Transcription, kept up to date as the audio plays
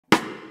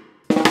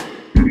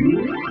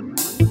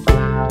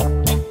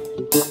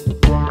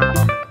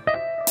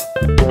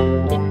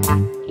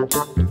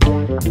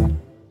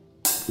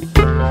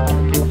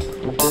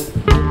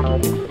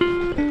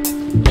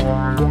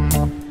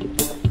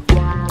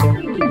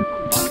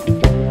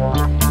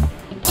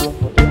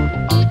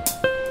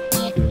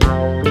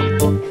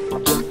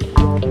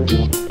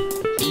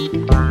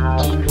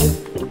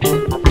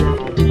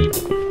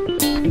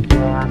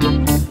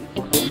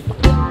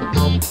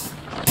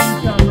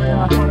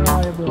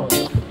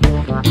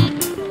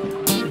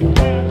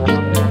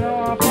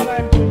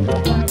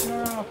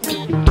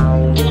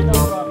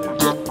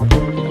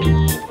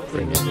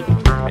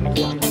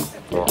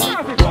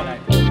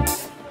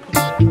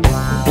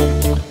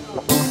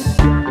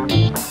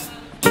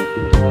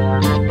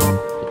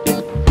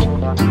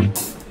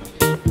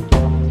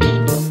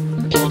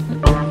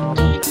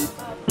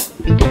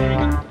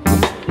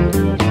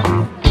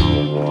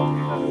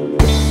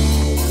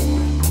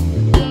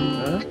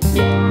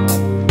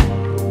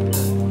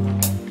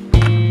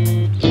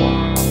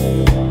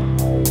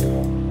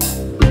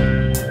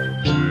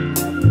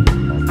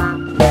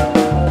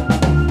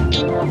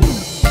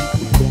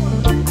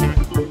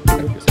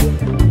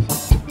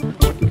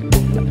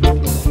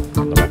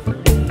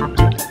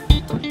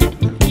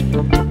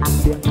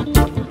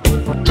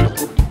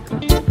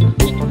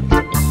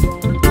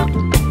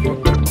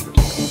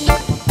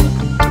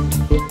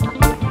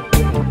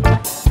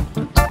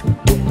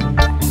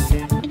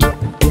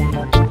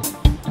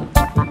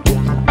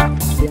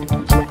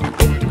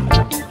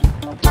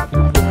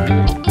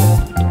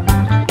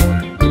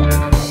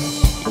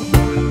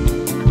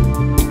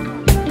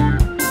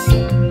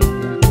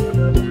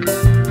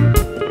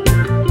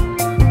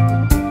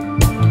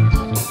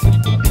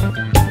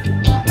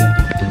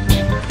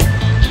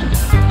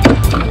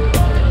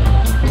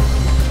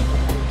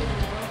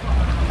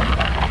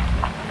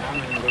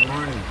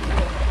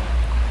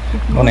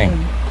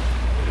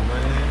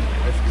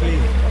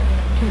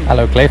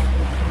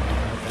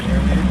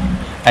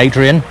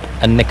Adrian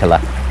and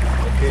Nicola.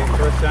 Okay,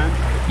 first time?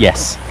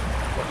 Yes.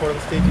 What part of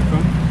the state are you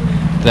from?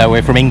 No,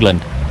 we're from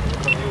England.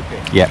 From the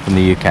UK? Yeah, from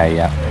the UK,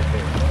 yeah.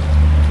 Okay.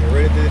 You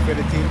ready to for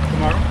the team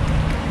tomorrow?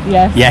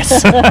 Yes. Yes.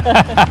 It's gonna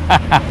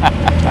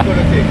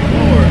take it,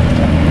 don't worry.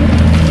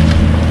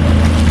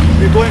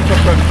 We're going for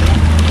practice.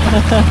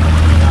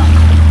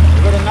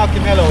 We're gonna knock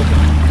him hell out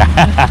tonight.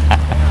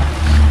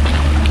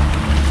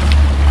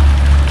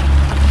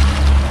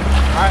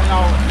 Alright,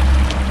 now,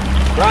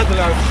 Bradley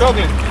are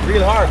struggling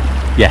real hard.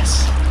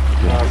 Yes.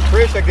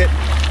 Croatia could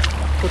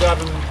have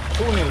him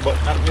 2-0, but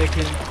not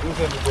making use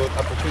of the good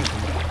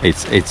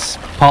opportunity. It's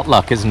pot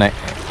luck, isn't it?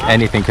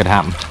 Anything could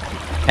happen.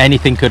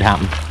 Anything could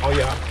happen. Oh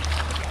yeah.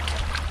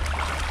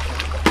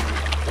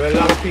 Well, a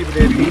lot of people,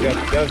 they think that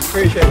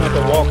Croatia is not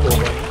a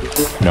walkover.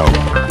 No.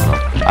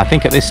 I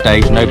think at this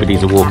stage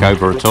nobody's a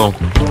walkover at all.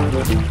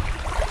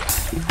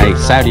 Hey,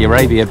 Saudi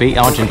Arabia beat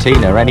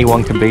Argentina.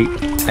 Anyone can beat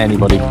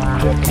anybody.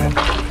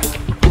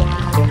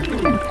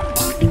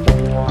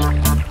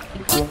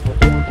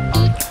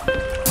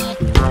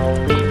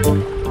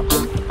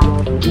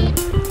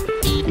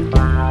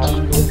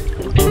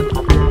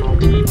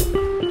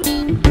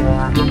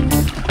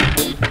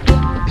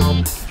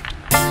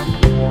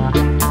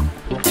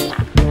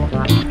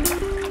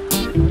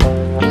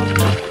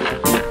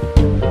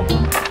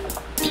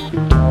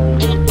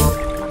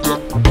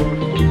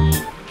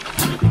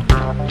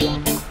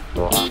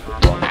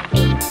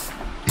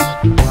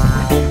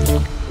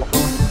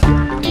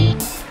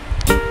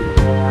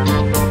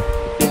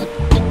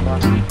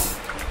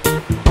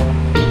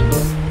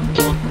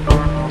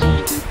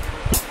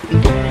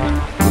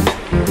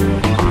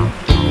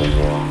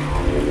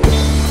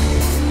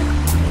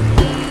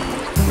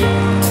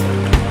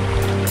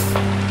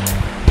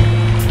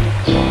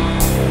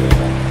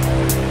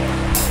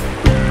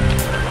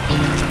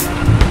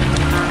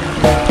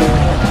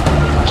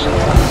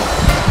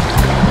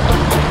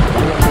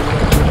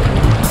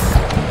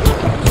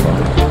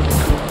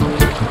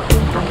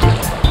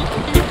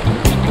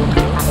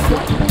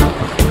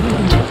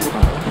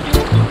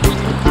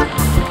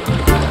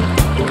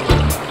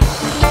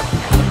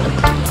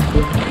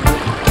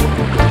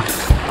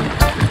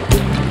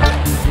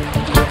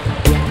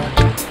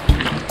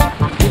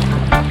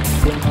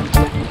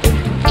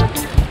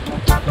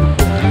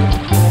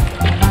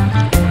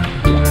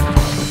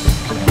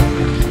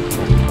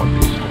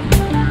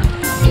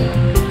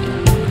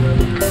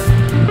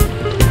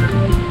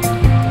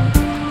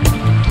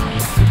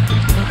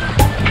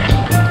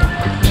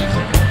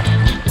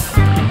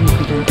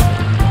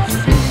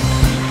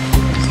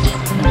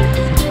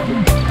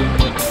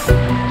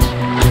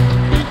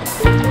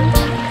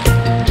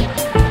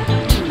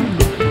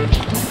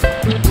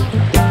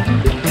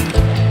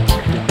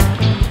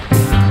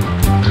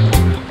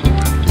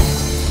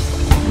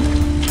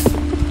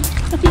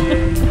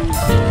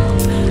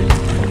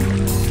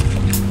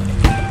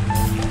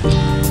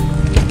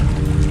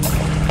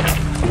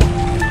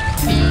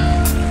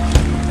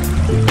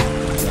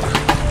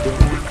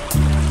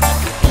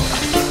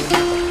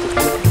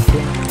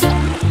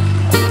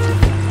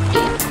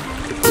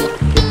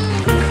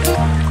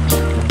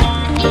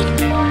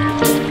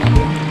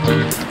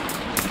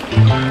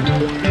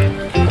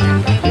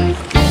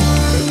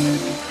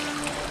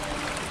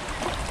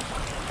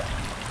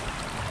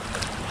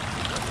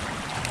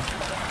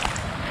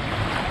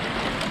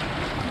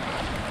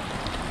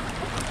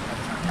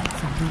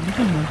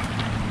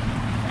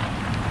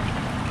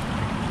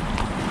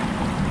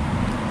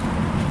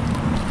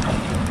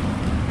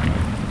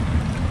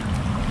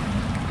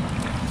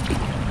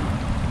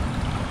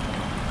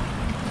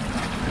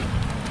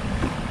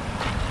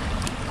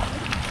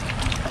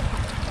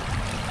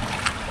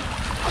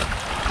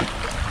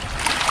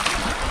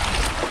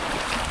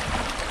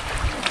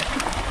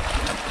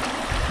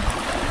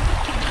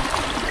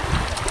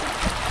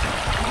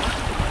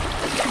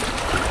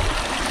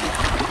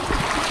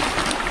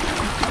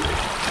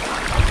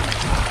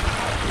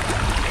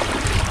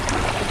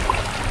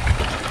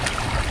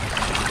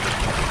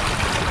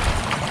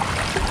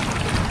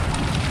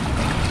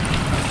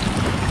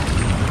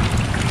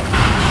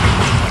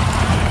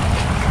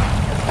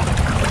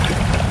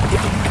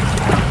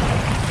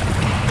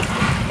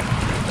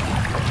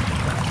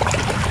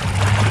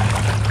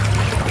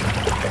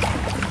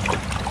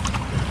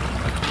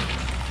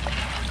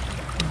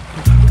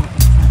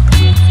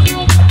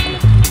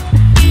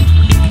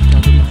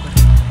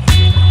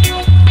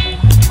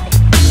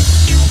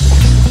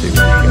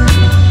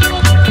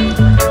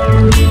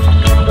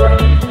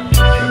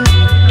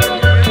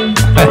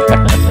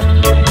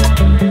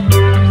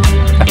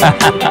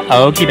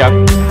 Okie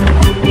doke.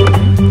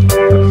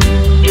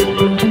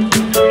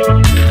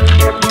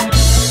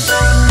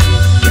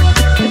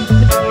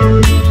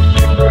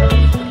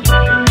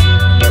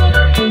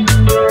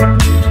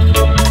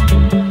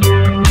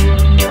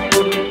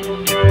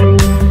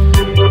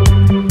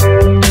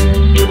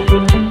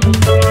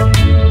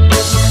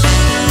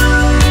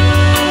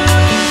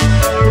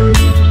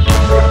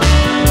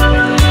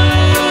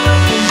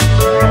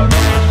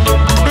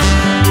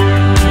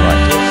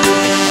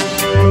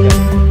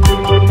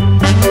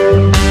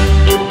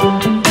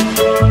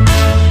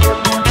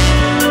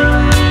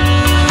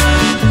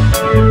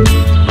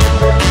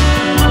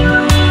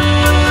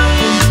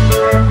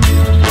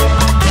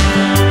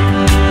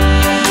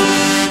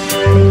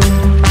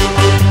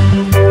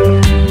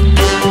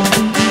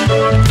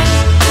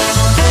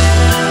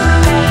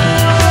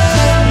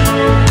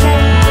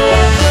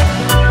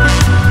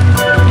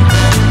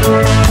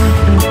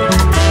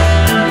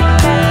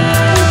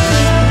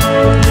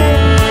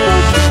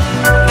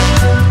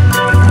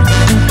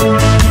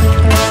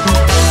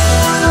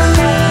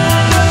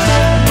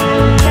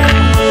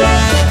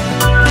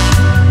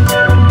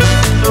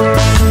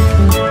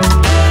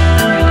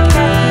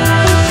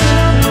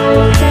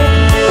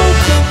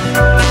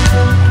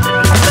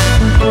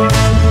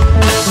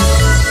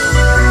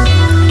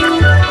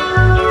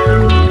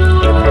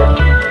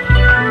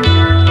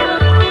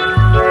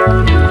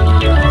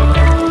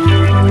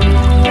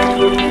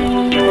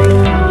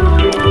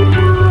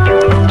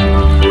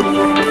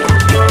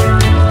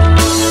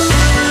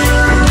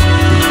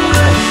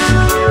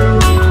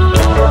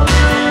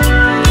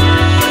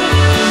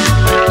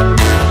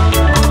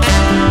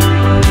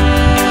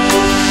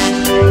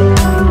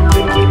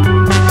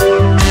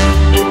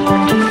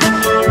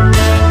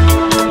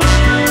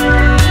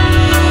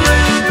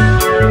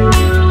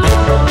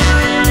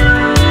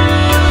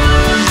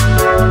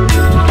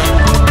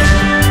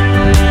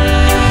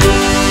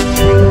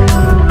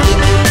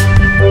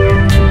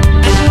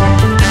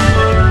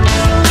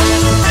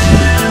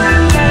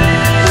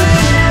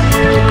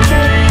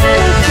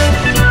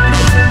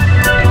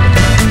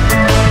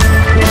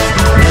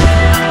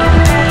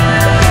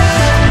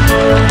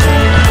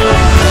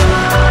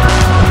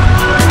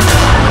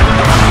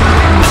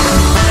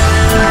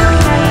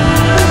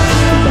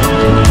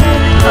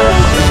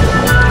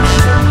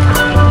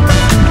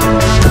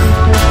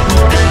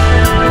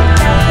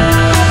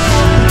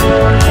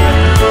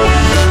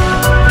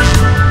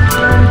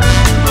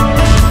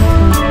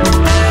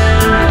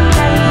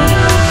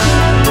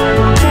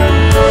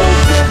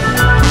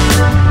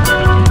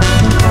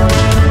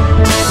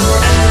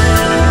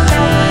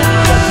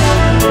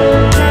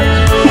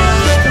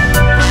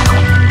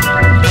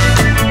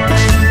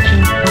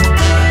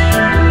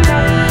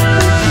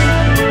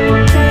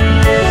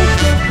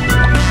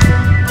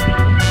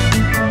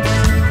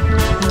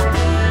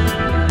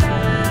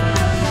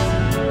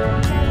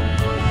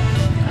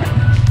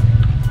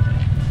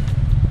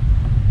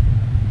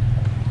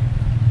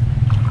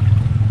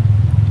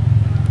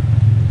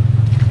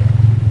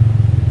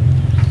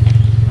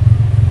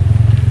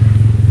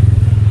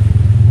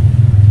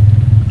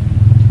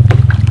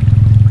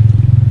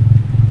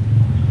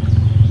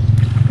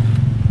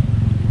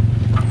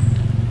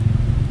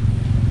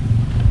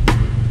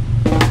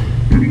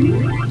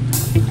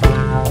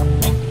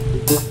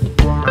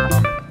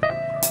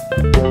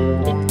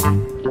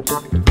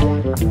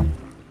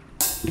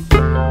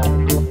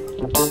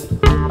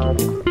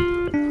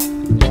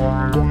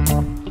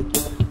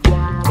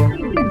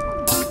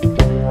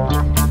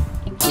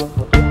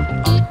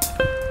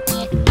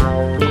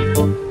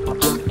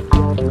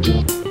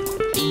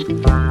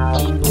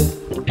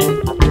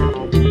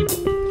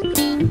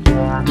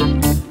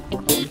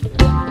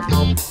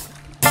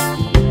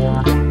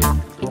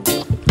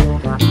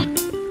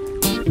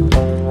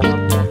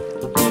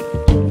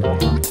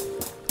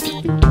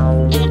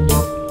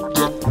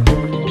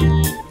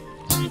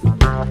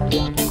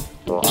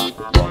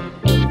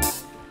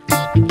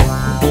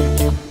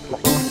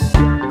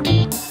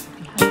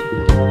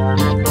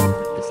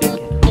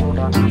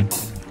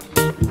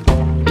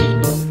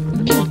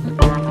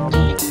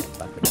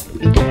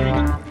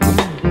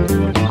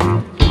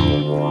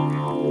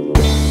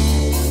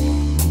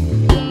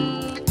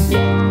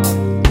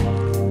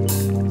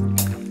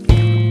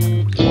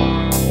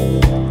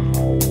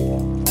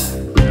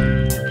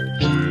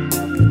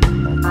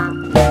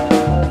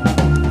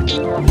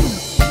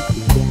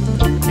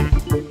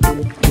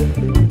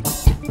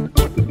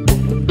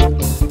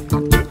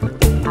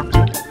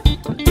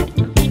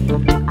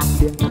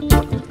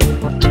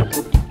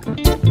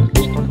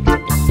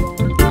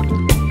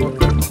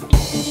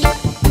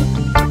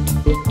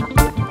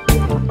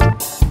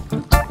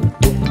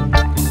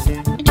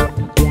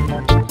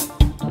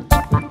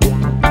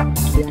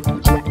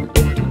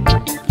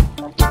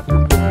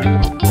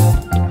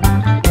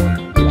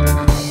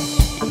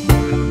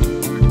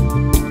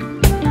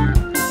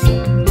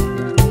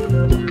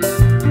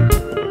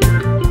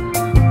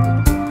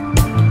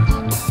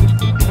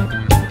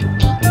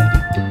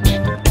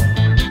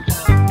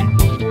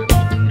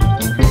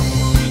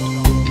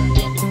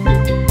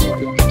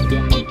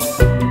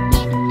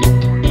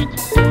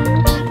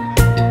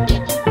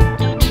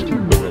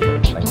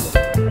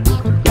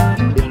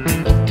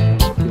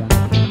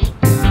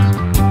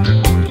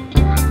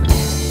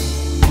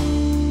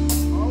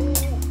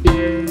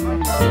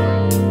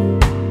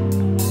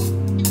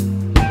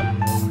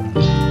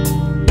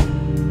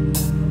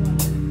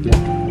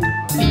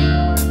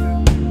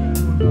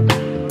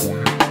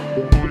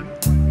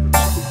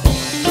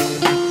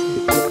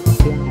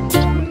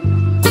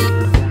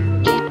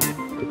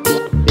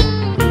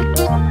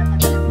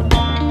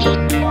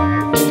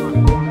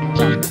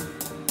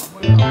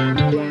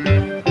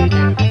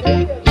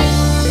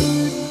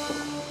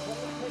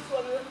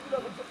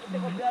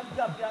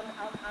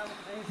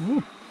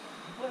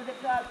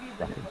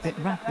 Bit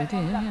rapid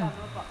here, yeah.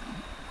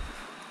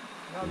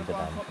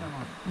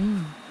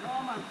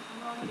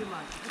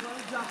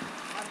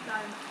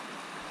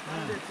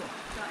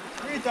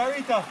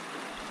 Rita.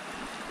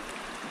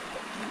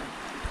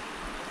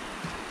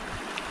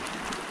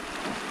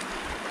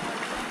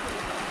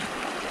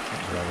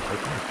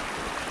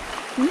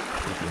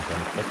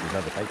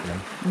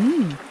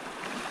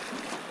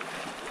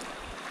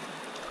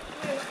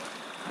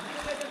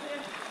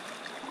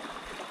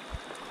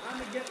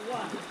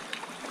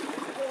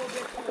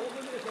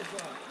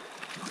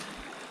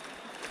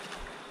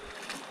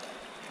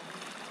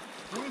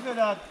 Who is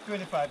that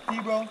 25?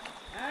 T-Bro?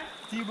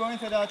 T-Bro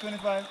inside that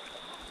 25?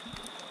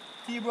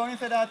 T-Bro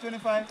inside that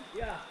 25?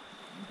 Yeah.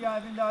 You can't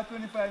have in that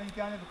 25, you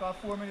can't have because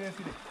 4 million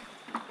today.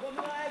 Come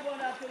on, I want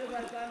that 25,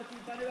 I'm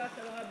keep on the rest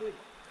of the bridge.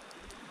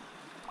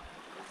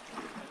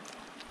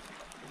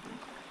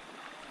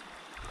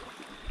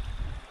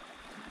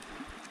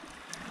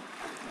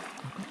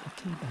 I've got the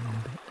T-bone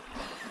bit.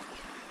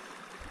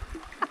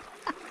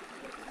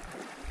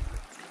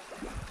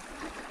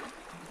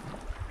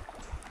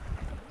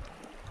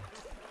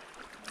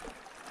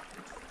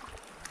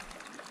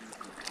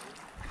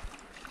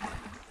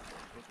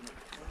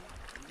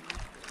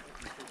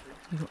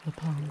 You've got the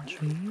palm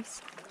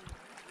trees.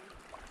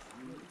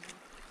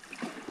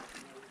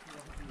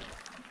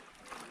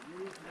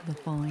 The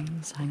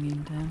vines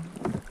hanging down.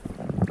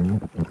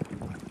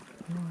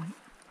 Right.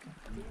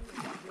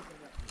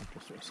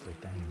 Just sort of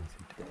slid down.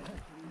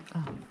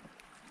 Oh.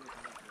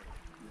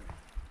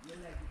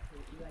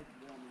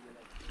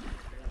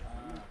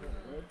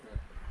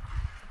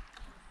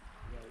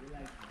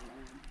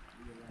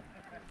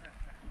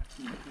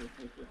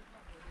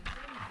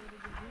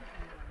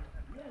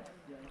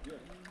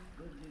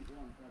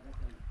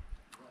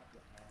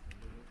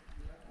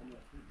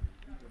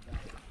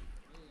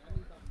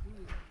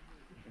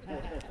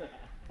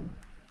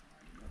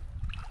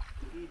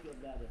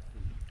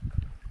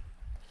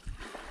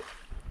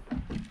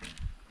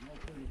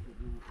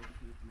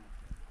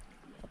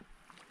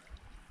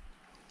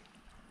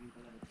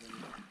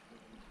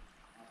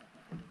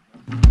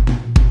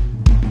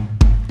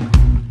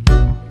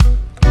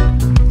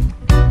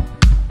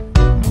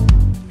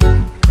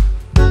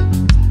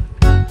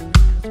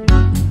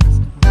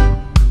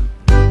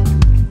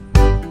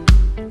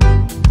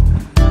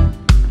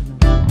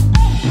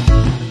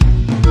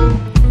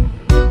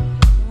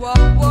 Whoa,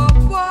 whoa,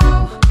 whoa,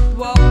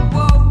 whoa,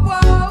 whoa, whoa.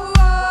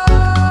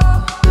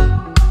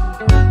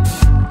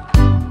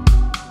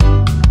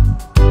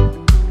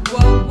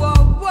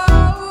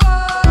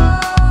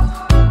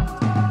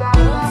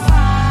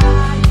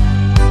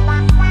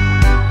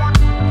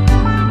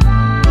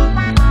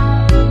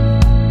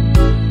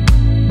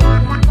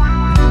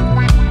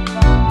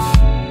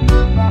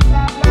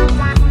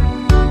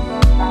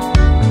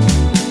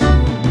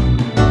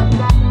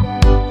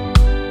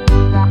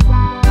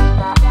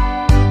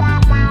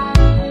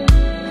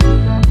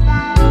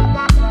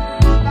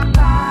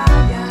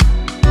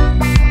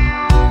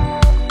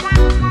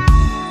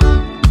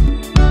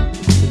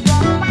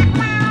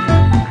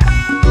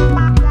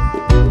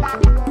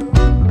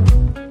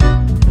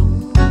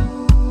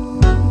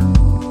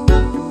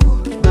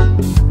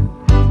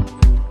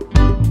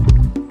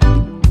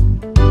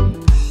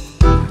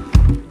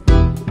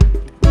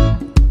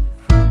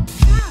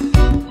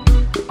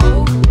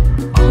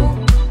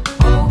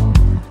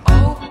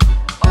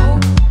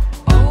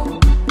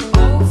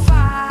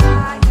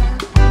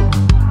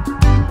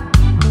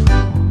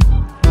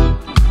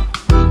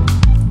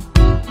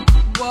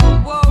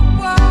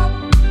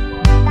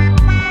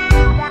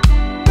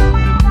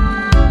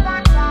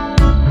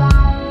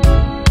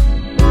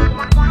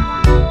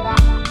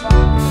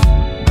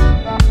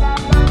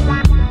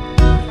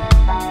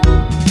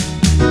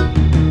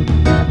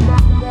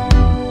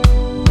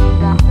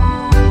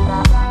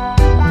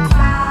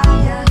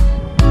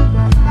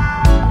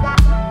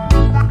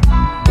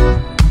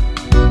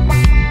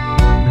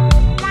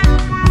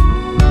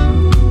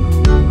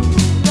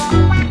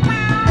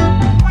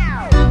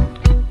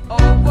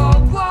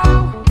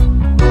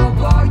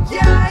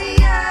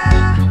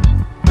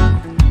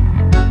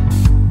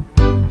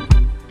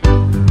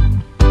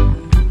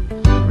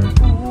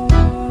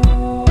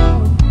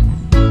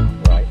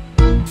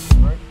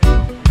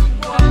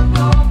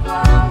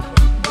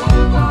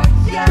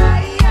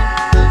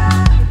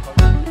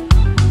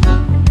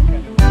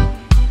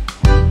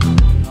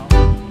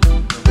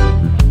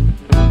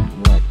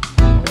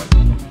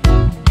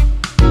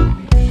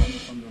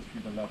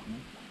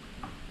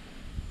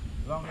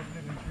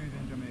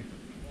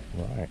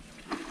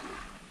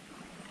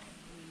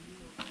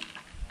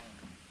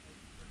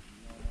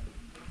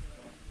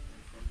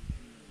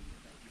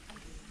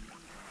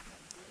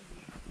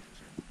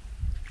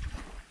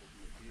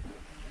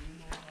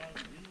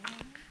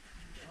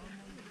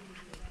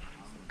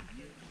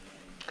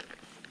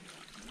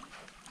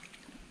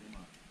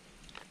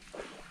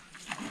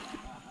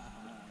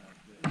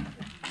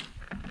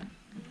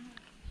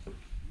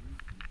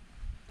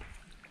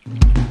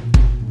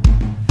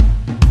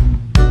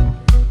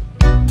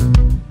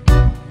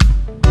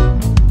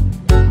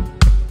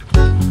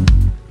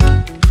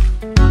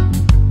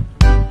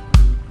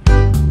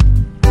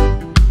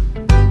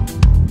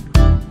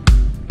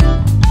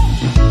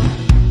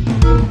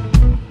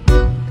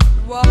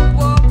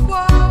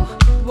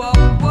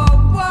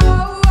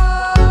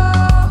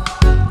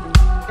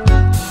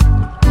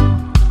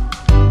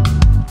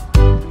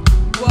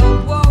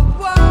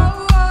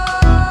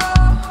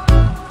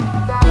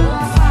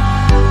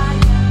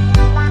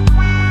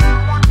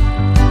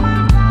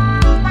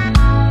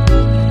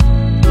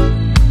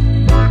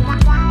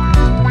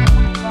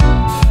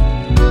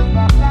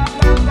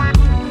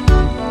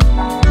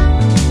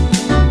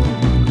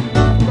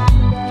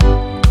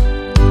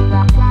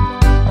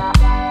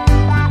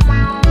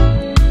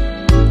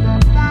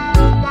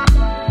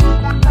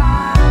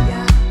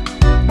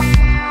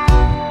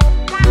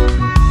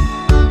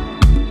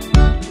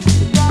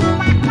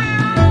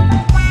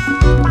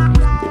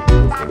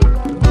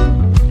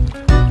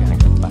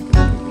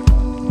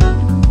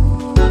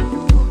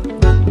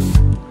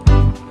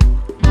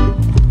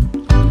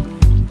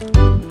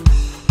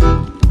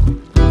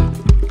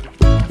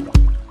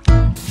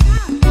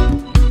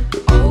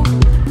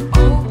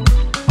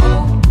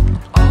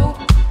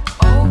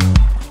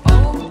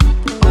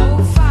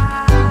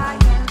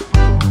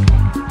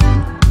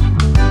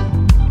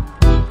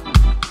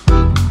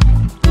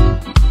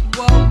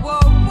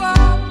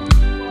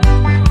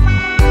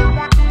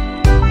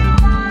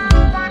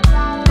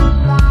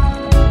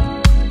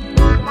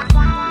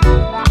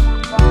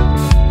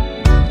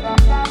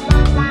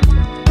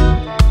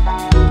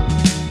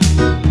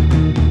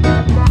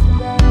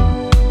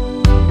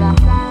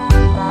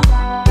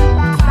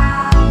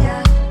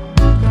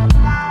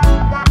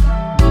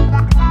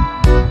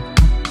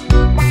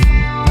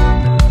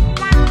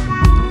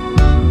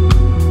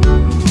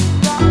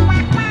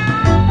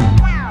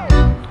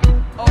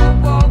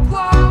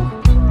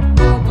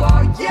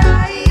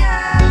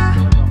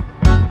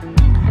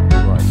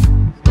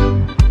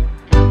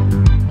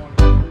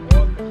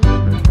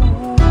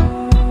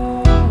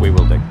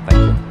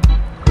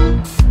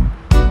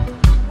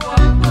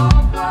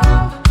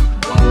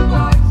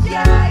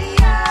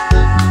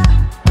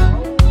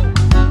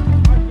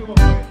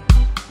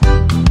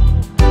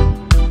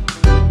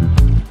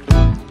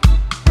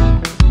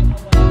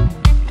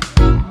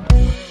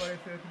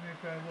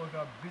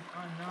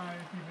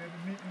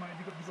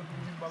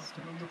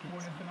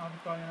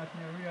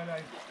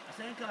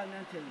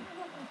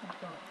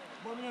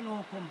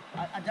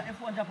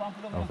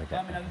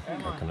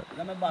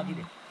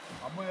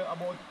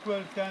 About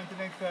 12 times the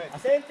next side. I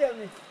say tell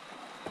me.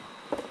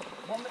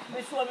 But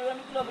me show me when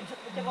me club,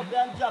 check up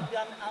there and drop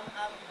there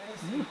and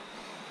see.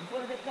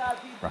 Before they call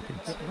people.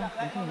 Rapids.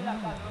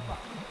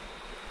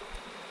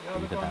 Yeah,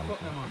 we the can't damn cut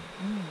thing. them, man.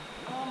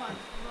 No man,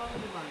 no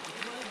only man.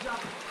 It's when they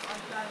drop on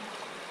time.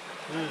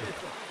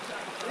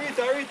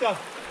 Rita.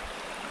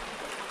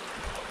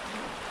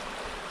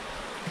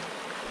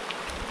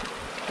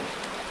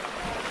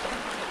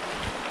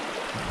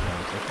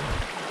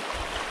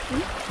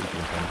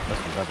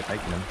 Must have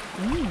overtaken them.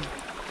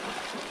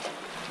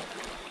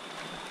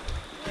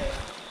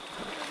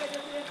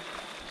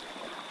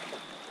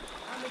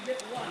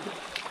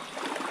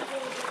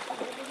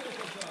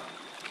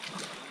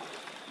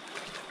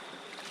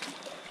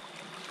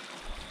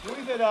 Who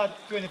is that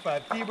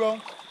 25?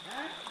 T-Brown?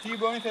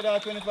 T-Brown is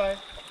that 25?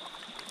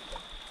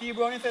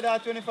 T-Brown is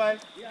that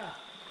 25? Yeah.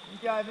 You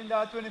can't even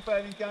that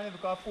 25, you can't even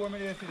because 4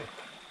 million today.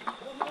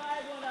 But my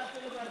eyes on that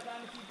 25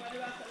 time, keep on the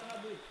rest of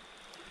the bridge.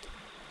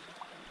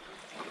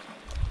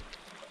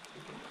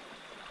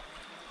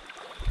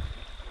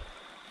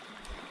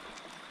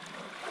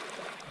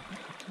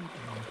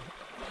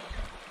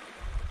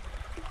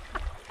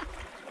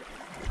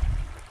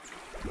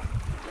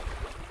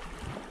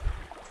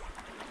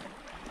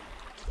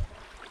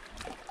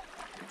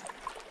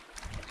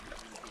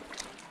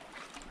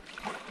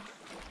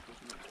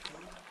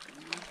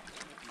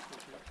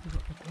 We've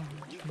got the palm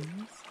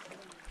trees.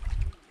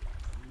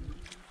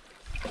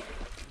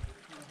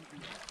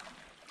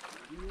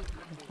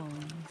 The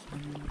vines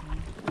hanging down.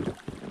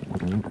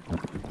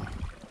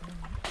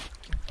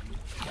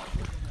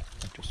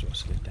 I've just sort of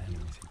slid down and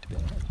seemed to be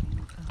alright.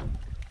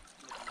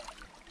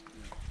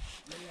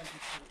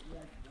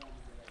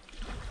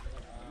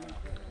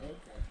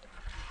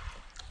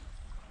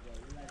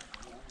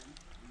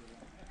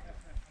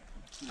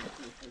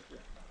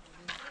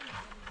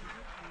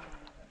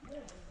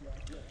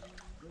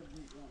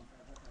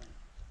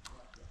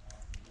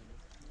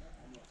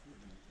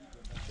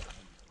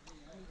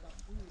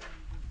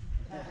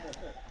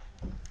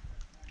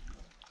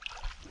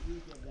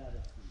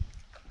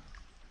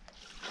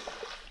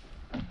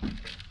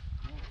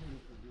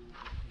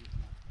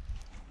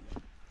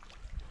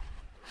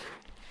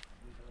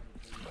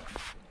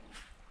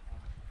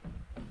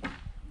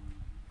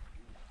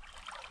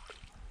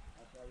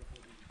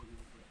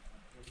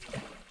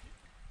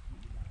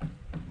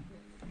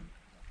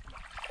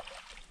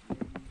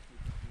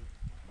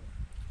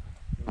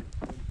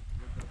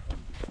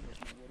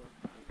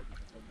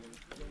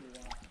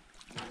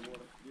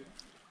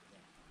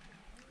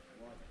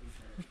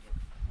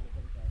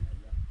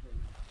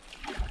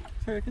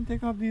 Sure, you can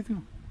take off these.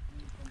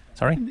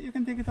 Sorry? You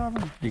can take it off.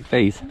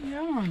 These?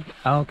 Yeah, man.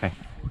 Oh, okay.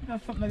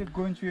 That's something like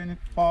going through any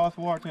fast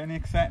water, any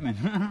excitement.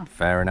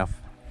 Fair enough.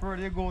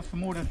 Further you go,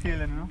 smoother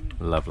sailing, you know.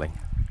 Lovely.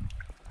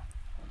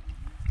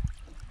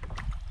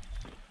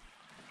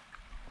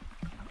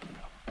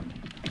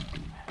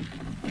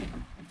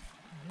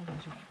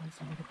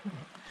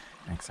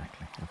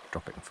 Exactly. I'll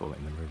drop it and fall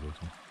in the river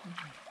as well.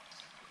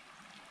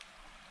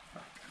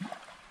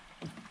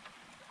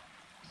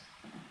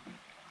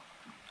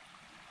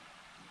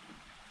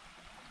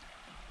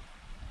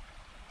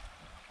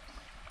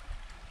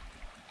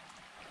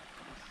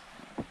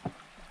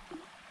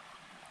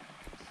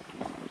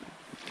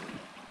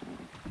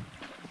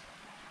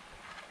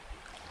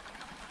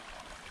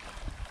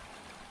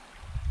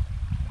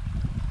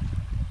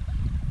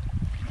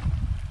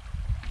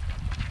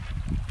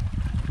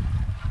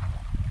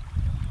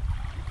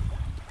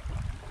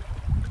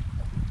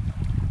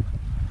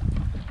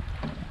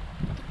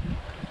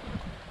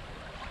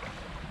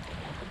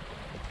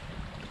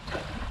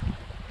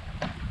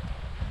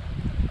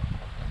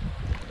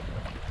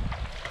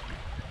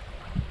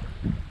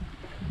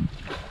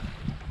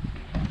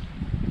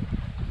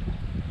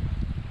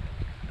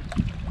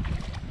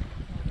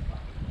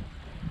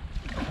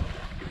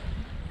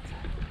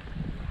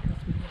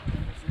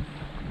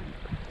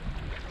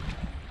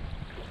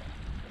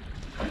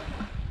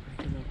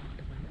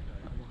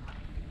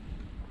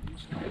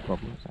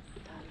 Problem is that?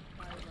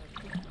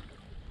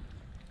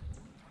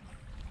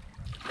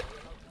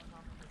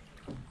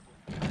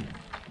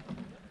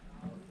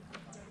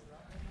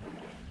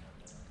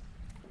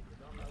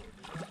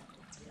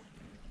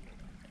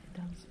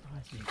 Don't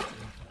surprise me.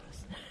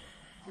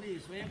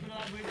 Please, when you put on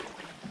with,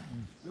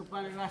 look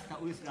on the rasta,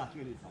 who is that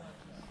with it?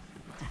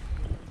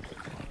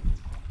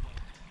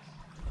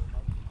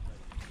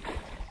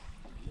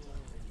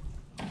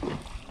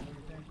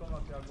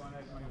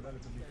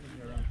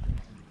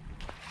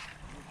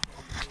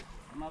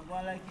 I'm not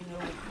going like you know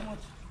too much.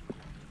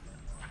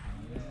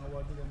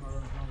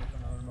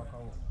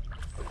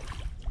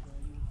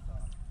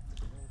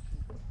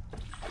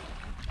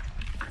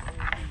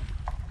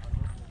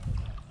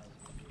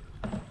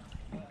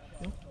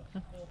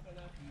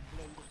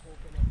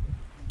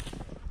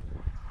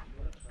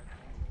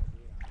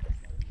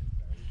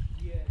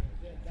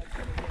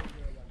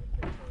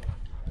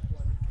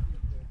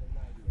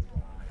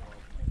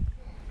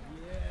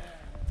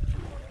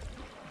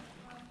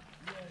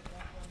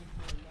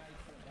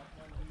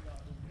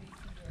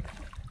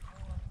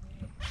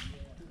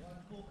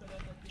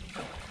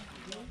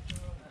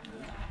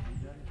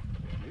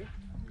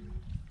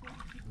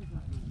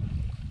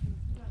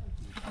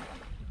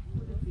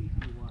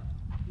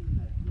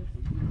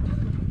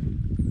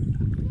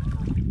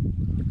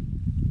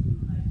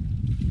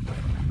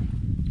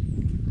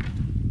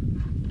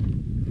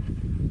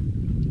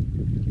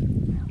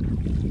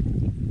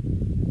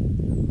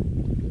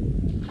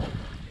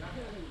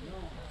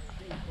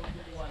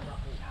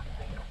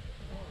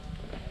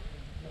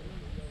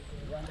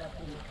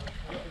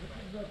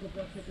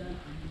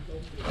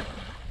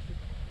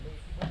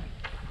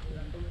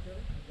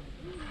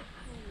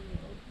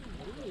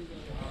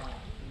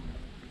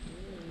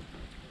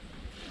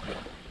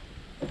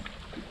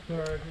 So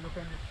if you look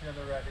at this tree on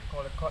the right, they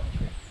call it cotton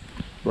tree.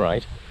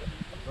 Right.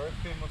 Very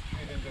famous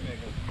tree in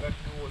Jamaica. You got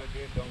to know all the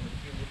day down the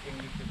tree, the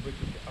English, the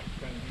British, the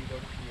African, these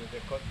are trees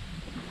they cut.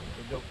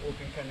 They just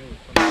open canoes.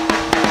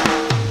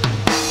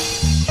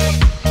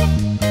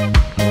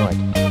 Right.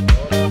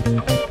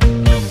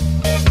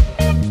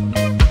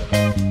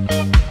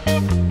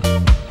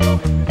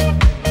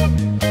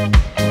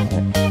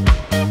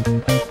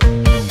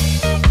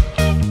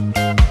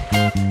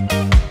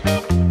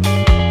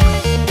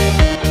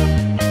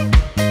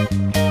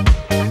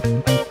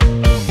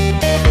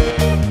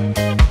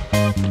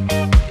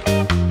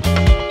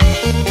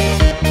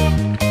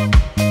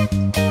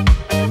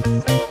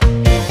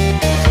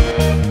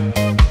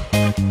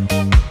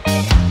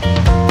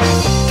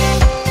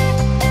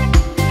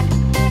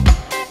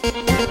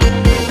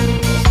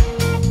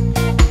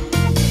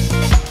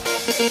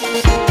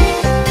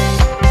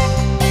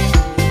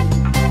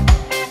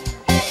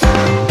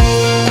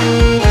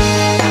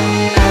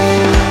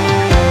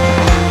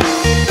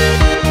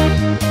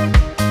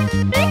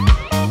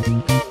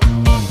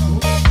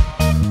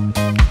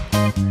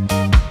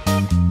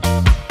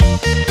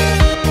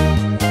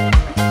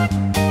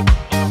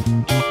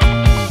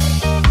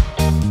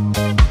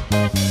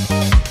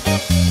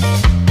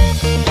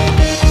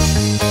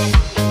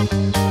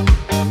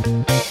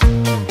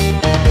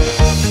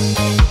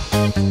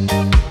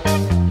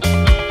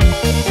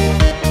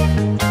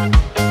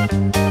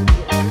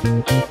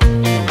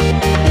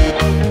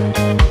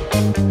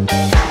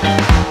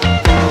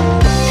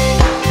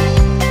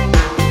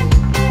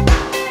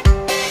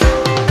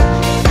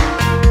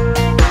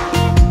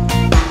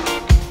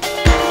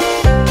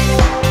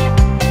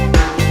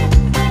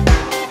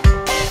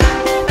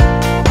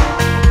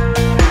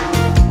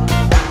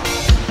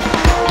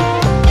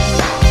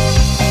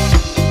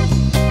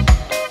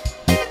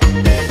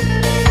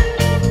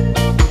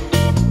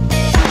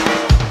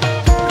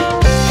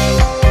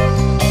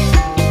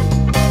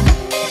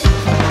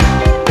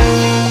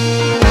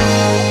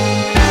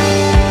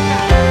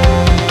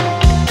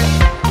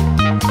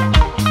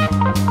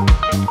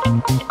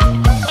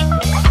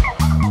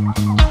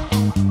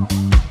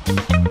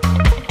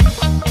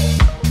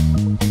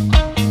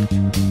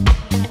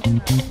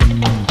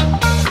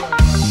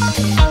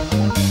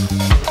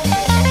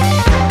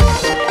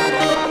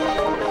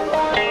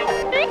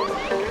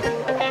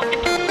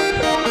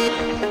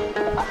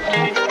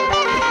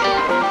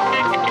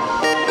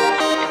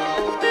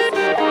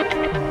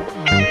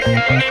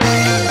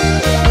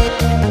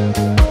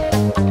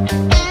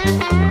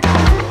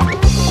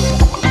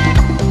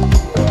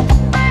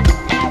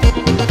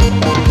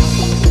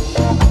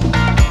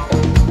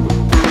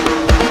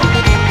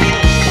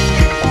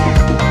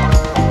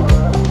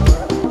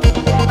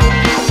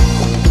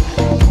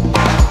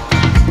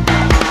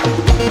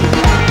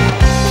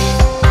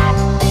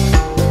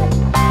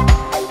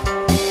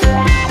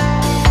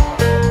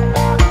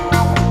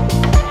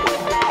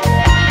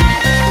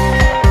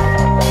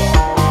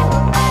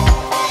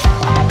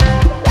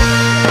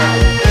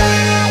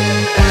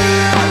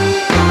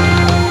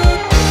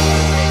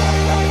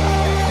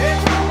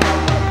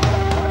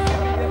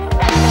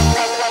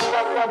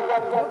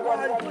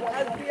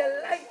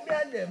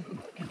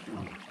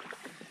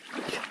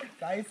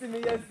 me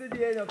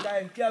yesterday, you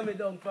can't carry me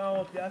down from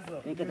up here,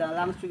 so. You get a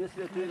long string of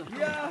slip, you know.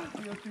 Yeah,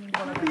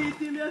 I beat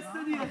him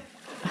yesterday.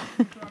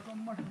 Mash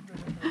him up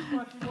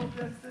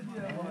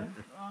yesterday, man.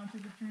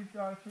 Until the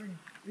 3-star string.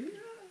 Yeah.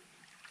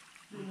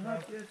 Still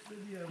hot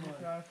yesterday, man.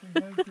 3-star string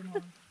healthy,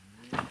 man.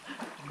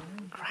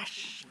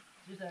 Crash.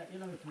 You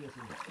know it's weird,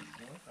 isn't it?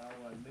 No, I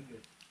want to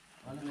get.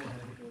 One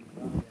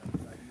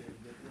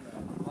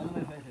of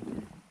my friends.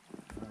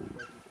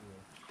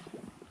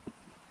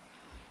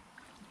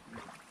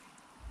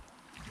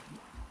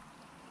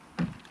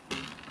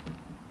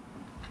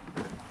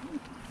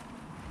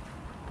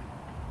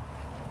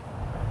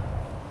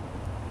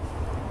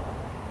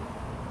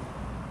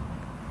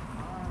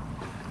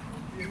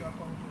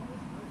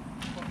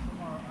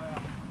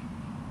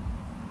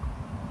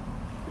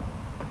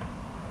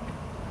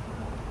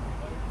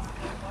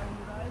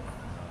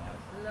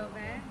 Love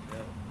it.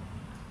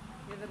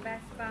 You're the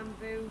best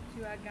bamboo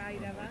tour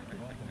guide ever.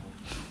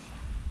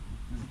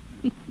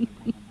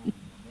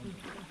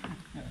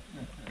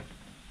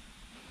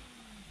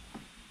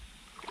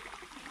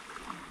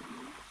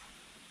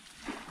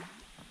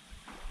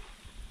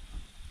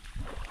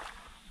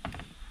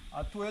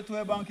 I told you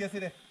to a bank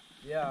yesterday.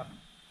 Yeah.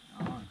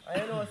 I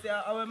know, see,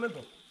 I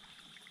remember.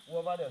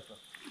 Over there, sir.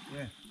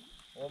 Yeah.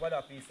 Over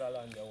that piece of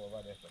land there,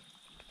 over there, sir.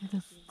 Yeah, the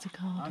And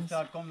cicadas.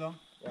 start come down.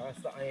 Yeah, I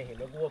start here. I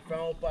go from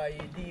up by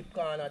the deep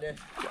corner there.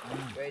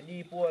 Where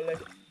deep hole there.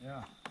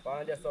 Yeah.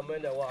 And there's some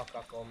men that walk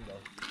and come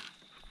down.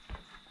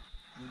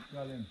 You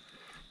tell him.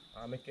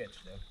 And I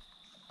catch them.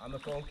 And I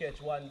come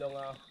catch one down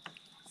a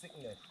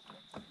sickness.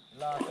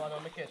 Last one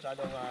I catch I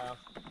down a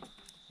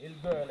little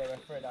girl there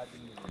with Fred at the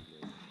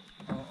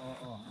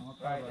Oh.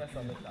 Right, that's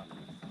on the top.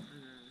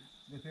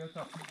 This is your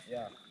top.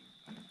 Yeah.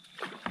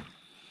 You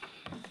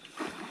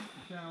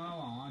can't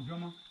want one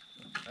drummer.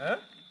 Huh?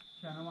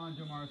 Can't want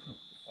drummer or so.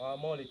 Or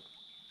mullet.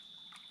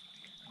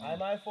 I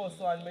my first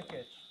one I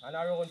catch. And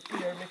around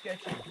pier I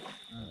catch him.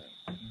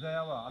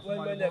 There what?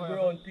 When I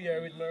grow on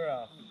pier with my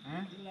raft.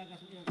 Eh?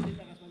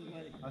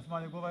 A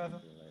small go over here,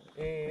 sir?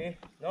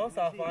 No,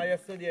 sir, from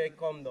yesterday I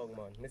come down,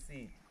 man. I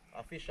see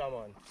a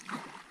fisherman.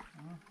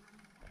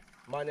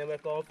 Man, they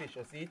come fish.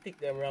 You see, he tick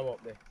them ram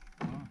up there.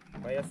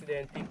 But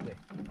yesterday he tick there.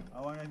 I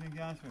want anything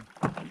can swim.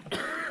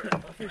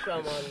 A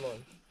fisherman,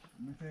 man.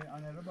 I say,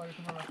 and everybody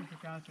come over to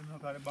can swim,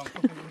 look at the bank,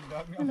 put it in the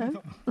bag, me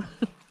up.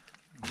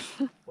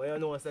 But you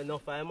know, say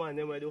enough of man,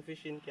 them who do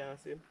fishing can't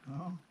swim.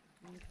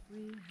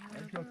 I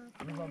just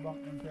river bank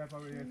them type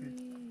of way, you see.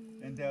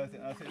 And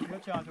I said, your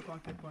chance to come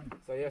take one.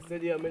 So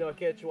yesterday, I not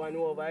catch one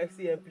over. I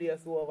see a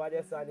place over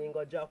there, so I didn't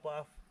go drop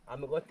off.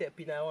 I'm going to tap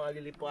in one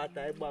little part of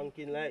the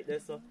banking like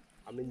this, so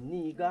I'm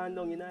knee gone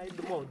down in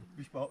the mud.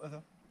 Which part,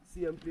 sir?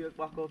 Same place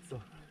back up,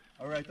 so.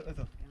 Alright,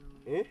 sir.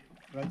 Eh?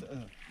 Right,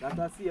 sir. That's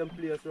the same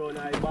place around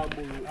the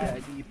bamboo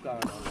deep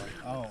corner.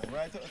 Oh,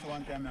 right, sir.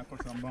 One time I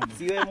cut some bamboo.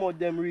 See when mud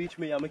them reach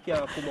me and I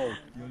can't come out.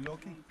 You're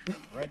lucky.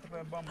 Right up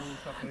at bamboo,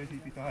 stop there, see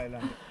Peter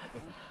Highland.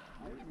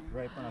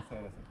 Right on the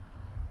side, sir.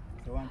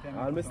 So one time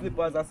And my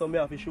slippers are some me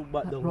have to shoot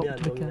back down there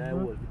and down in the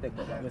hole to take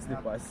back my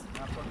slippers. I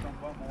cut some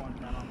bamboo one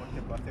time and got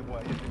the bus, the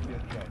boy, you take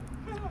this guy.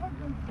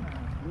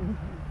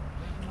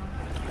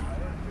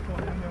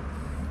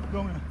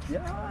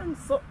 Yeah, and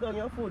suck down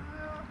your foot.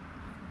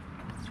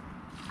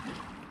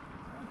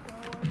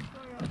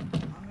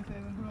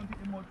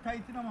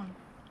 Tight in the man.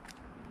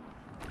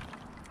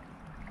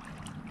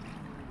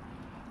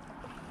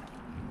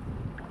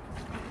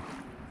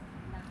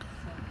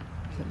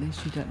 At least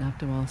you don't have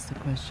to ask the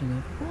question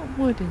of what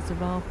wood is the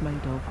raft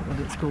made of when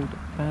it's called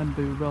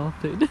bamboo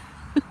rafting.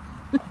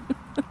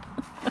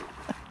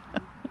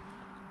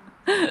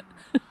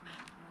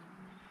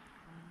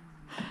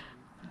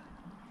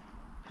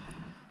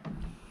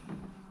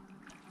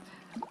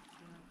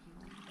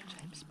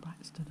 James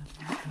Braxton, I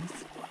think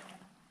this.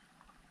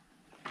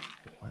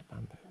 White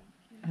bamboo.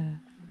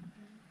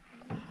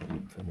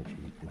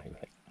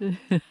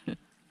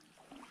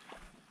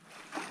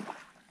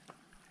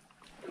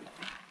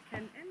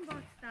 And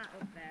what's that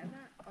up there,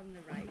 that on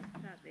the right,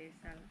 that they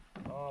sell?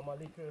 My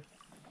little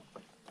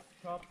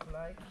shop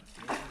like,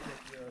 you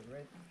get your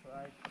red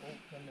stripe,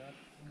 coconut,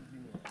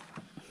 engineer.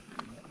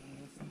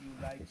 You see you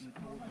like you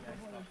told me I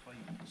stuff for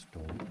you.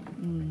 Stone.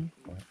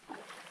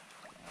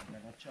 I'm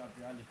gonna chop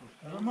your little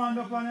Every man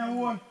up on your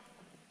own.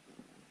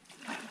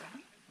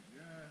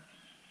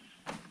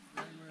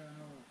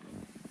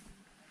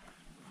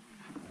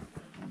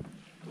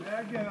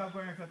 Again, I'm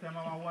going to time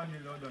I'm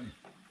 1-0 done.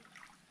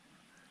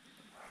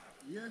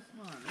 Yes,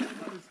 man.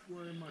 Everybody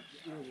scoring much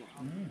over.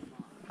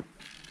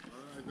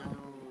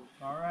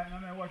 Alright,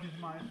 now I watch this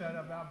man instead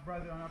of that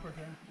brother on a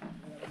person.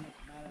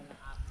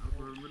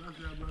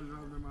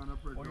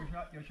 Oh,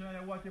 you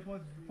should watch the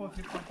post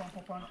it, pump.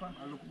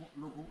 Look,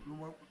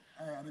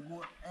 I go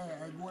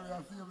there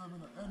and see them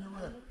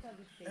anywhere.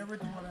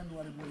 Everything what I do,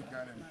 I go to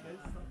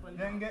them.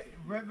 Then get,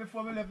 right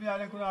before we left here,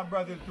 they could have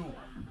brother too.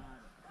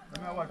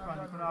 Let me watch, man,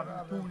 they could have him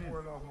 2 minutes.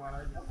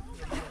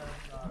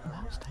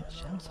 State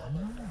shells, I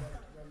know.